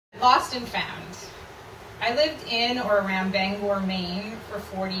Lost and found. I lived in or around Bangor, Maine for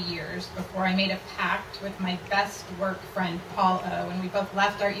 40 years before I made a pact with my best work friend, Paul O., and we both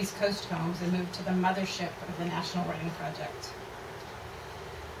left our East Coast homes and moved to the mothership of the National Writing Project.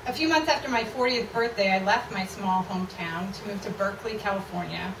 A few months after my 40th birthday, I left my small hometown to move to Berkeley,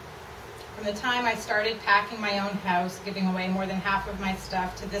 California. From the time I started packing my own house, giving away more than half of my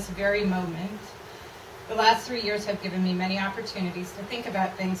stuff to this very moment, the last 3 years have given me many opportunities to think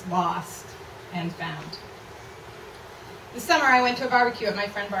about things lost and found. This summer, I went to a barbecue at my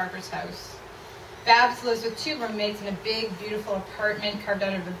friend Barbara's house. Babs lives with 2 roommates in a big, beautiful apartment carved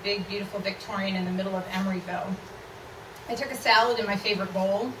out of a big, beautiful Victorian in the middle of Emeryville. I took a salad in my favorite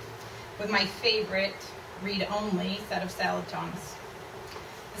bowl with my favorite read-only set of salad tongs.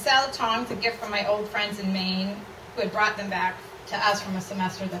 The salad tongs, a gift from my old friends in Maine who had brought them back to us from a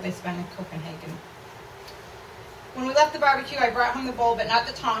semester that they spent in Copenhagen. When we left the barbecue, I brought home the bowl, but not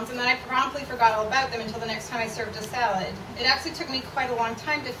the tongs, and then I promptly forgot all about them until the next time I served a salad. It actually took me quite a long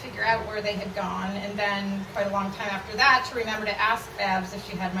time to figure out where they had gone, and then quite a long time after that to remember to ask Babs if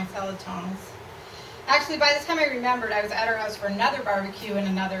she had my salad tongs. Actually, by the time I remembered, I was at her house for another barbecue in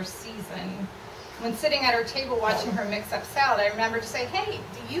another season. When sitting at her table watching her mix up salad, I remembered to say, "Hey,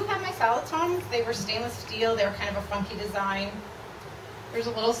 do you have my salad tongs?" They were stainless steel, they were kind of a funky design. There was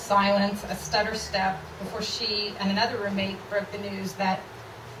a little silence, a stutter step, before she and another roommate broke the news that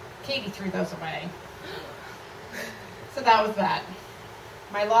Katie threw those away. So that was that.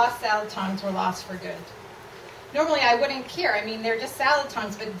 My lost salad tongs were lost for good. Normally I wouldn't care. I mean, they're just salad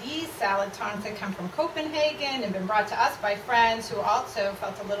tongs, but these salad tongs had come from Copenhagen and been brought to us by friends who also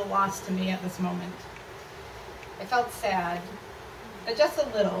felt a little lost to me at this moment. I felt sad, but just a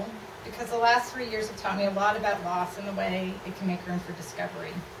little, because the last 3 years have taught me a lot about loss and the way it can make room for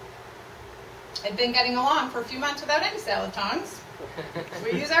discovery. I'd been getting along for a few months without any salad tongs.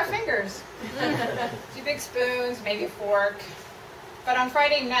 We use our fingers. 2 big spoons, maybe a fork. But on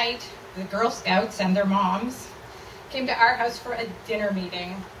Friday night, the Girl Scouts and their moms came to our house for a dinner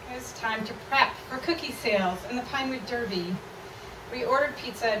meeting. It was time to prep for cookie sales and the Pinewood Derby. We ordered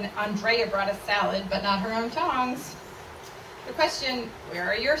pizza and Andrea brought a salad, but not her own tongs. The question, "Where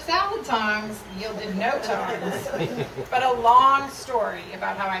are your salad tongs?" yielded no tongs, but a long story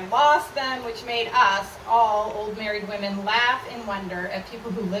about how I lost them, which made us, all old married women, laugh in wonder at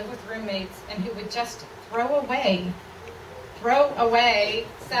people who live with roommates and who would just throw away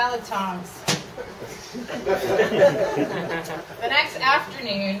salad tongs. The next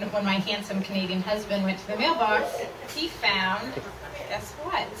afternoon, when my handsome Canadian husband went to the mailbox, he found, guess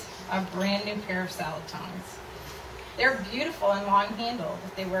what? A brand new pair of salad tongs. They're beautiful and long-handled.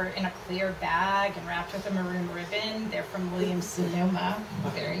 They were in a clear bag and wrapped with a maroon ribbon. They're from Williams-Sonoma.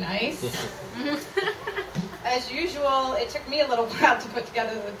 Very nice. As usual, it took me a little while to put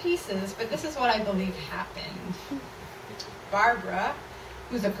together the pieces, but this is what I believe happened. Barbara,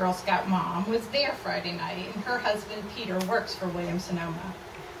 who's a Girl Scout mom, was there Friday night, and her husband, Peter, works for Williams-Sonoma.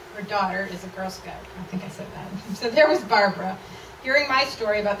 Her daughter is a Girl Scout. I think I said that. So there was Barbara, hearing my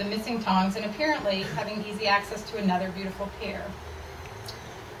story about the missing tongs and apparently having easy access to another beautiful pair.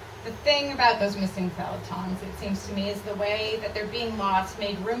 The thing about those missing salad tongs, it seems to me, is the way that they're being lost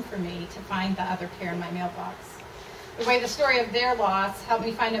made room for me to find the other pair in my mailbox. The way the story of their loss helped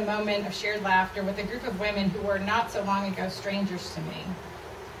me find a moment of shared laughter with a group of women who were not so long ago strangers to me.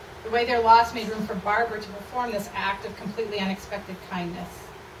 The way their loss made room for Barbara to perform this act of completely unexpected kindness.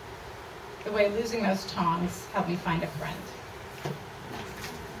 The way losing those tongs helped me find a friend.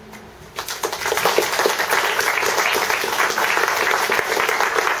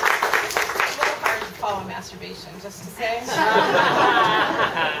 Masturbation, just to say.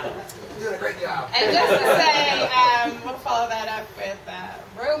 You're doing a great job. And just to say, we'll follow that up with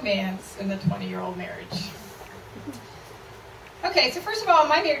romance in the 20-year-old marriage. Okay, so first of all,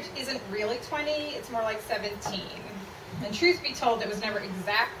 my marriage isn't really 20, it's more like 17. And truth be told, it was never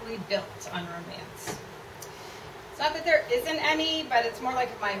exactly built on romance. It's not that there isn't any, but it's more like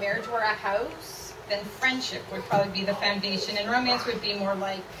if my marriage were a house, then friendship would probably be the foundation, and romance would be more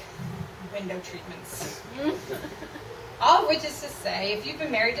like window treatments. All of which is to say, if you've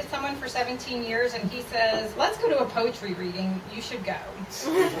been married to someone for 17 years and he says, "Let's go to a poetry reading," you should go.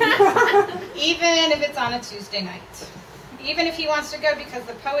 Even if it's on a Tuesday night. Even if he wants to go because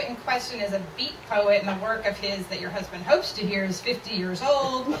the poet in question is a beat poet and the work of his that your husband hopes to hear is 50 years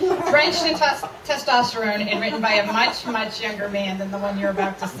old, drenched in testosterone, and written by a much, much younger man than the one you're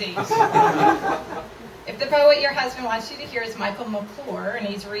about to see. If the poet your husband wants you to hear is Michael McClure, and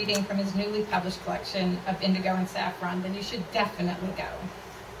he's reading from his newly published collection of Indigo and Saffron, then you should definitely go.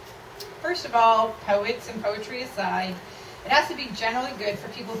 First of all, poets and poetry aside, It has to be generally good for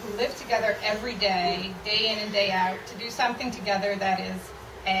people who live together every day, day in and day out, to do something together that is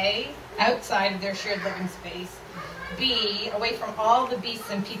A, outside of their shared living space, B, away from all the beasts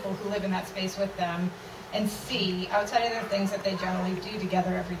and people who live in that space with them, and C, outside of the things that they generally do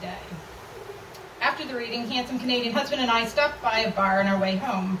together every day. After the reading, handsome Canadian husband and I stopped by a bar on our way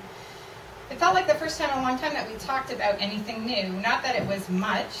home. It felt like the first time in a long time that we talked about anything new. Not that it was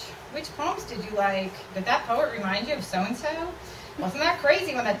much. Which poems did you like? Did that poet remind you of so-and-so? Wasn't that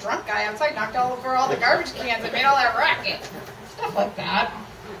crazy when that drunk guy outside knocked over all the garbage cans and made all that racket? Stuff like that.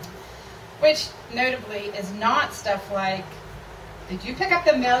 Which, notably, is not stuff like, did you pick up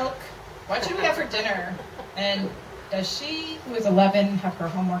the milk? What should we have for dinner? And does she, who is 11, have her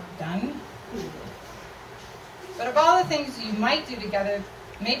homework done? But of all the things you might do together,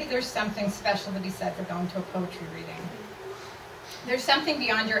 maybe there's something special to be said for going to a poetry reading. There's something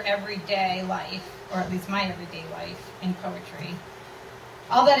beyond your everyday life, or at least my everyday life, in poetry.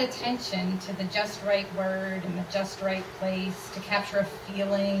 All that attention to the just right word and the just right place to capture a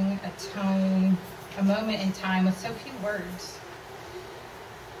feeling, a tone, a moment in time with so few words.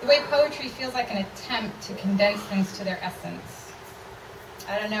 The way poetry feels like an attempt to condense things to their essence.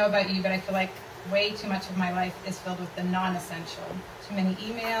 I don't know about you, but I feel like way too much of my life is filled with the non-essential. Too many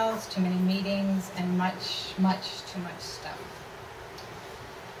emails, too many meetings, and much, much too much stuff.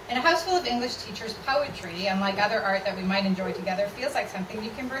 In a house full of English teachers, poetry, unlike other art that we might enjoy together, feels like something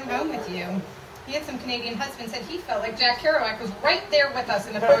you can bring home with you. Handsome Canadian husband said he felt like Jack Kerouac was right there with us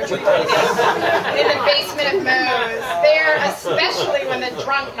in the poetry reading, in the basement of Moe's, there especially when the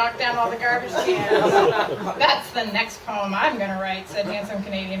drunk knocked down all the garbage cans. That's the next poem I'm going to write, said Handsome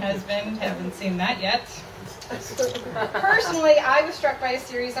Canadian husband. Haven't seen that yet. Personally, I was struck by a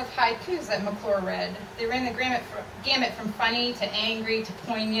series of haikus that McClure read. They ran the gamut from funny to angry to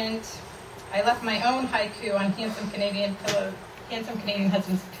poignant. I left my own haiku on Handsome Canadian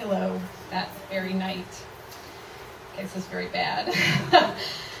husband's pillow that very night. Okay, this is very bad.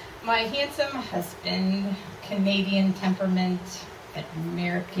 My handsome husband, Canadian temperament,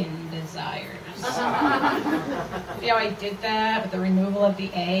 American desires. See how I did that with the removal of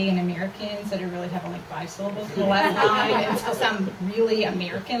the A in American, so to really have only 5 syllables in the last line and still sound really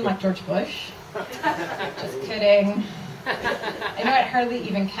American like George Bush? Just kidding. I know it hardly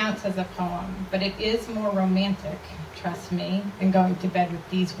even counts as a poem, but it is more romantic, trust me, than going to bed with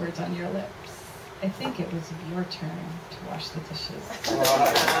these words on your lips. I think it was your turn to wash the dishes.